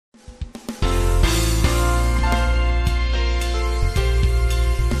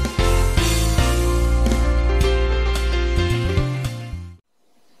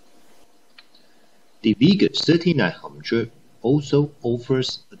The Vigor3900 also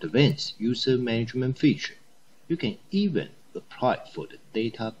offers advanced user management feature. You can even apply for the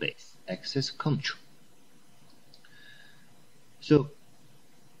database access control. So,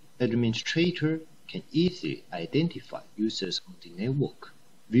 administrator can easily identify users on the network,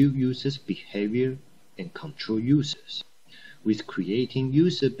 view users' behavior, and control users. With creating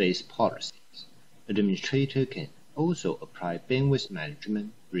user-based policies, administrator can also apply bandwidth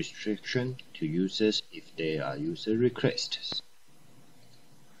management restriction to users if there are user requests.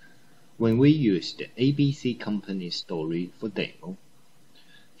 When we use the ABC company story for demo,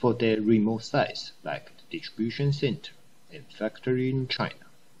 for their remote sites like the distribution center and factory in China,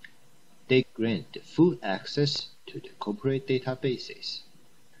 they grant full access to the corporate databases.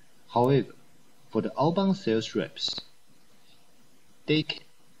 However, for the outbound sales reps, they can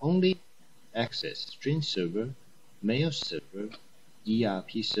only access string server, mail server,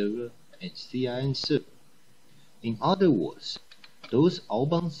 ERP server, and CRM server. In other words, those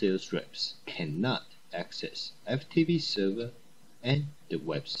outbound sales reps cannot access FTP server and the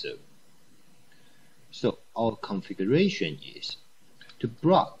web server. So our configuration is to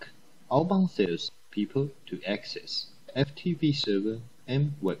block outbound sales people to access FTP server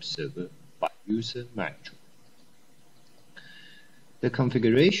and web server by user manager. The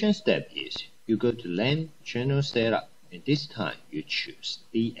configuration step is you go to LAN channel setup, and this time you choose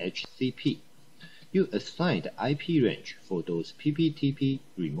DHCP. You assign the IP range for those PPTP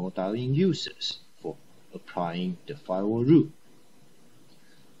remote dialing users for applying the firewall rule.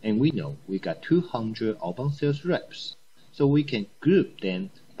 And we know we got 200 outbound sales reps, so we can group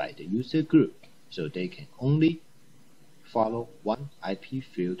them by the user group so they can only follow one IP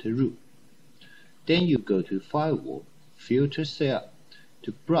filter rule. Then you go to firewall filter setup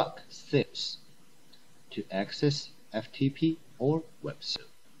to block sales to access FTP or web server.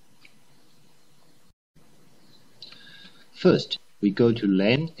 First, we go to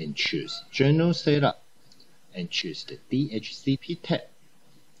LAN and choose General Setup and choose the DHCP tab.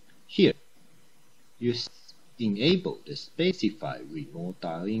 Here, you enable the specified remote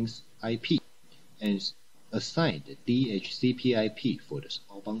dialing IP and assign the DHCP IP for the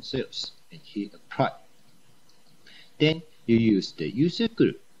outbound sales and hit apply. Then you use the user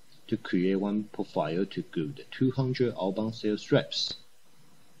group to create one profile to group the 200 outbound sales reps.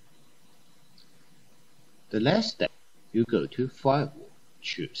 The last step, you go to Firewall,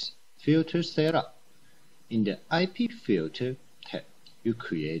 choose Filter Setup. In the IP Filter tab, you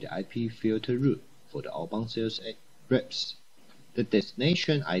create the IP filter rule for the outbound sales reps, the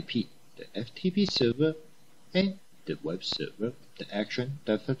destination IP, the FTP server, and the web server. The action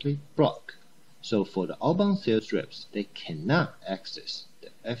definitely block. So for the outbound sales reps, they cannot access the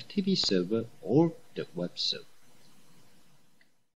FTP server or the web server.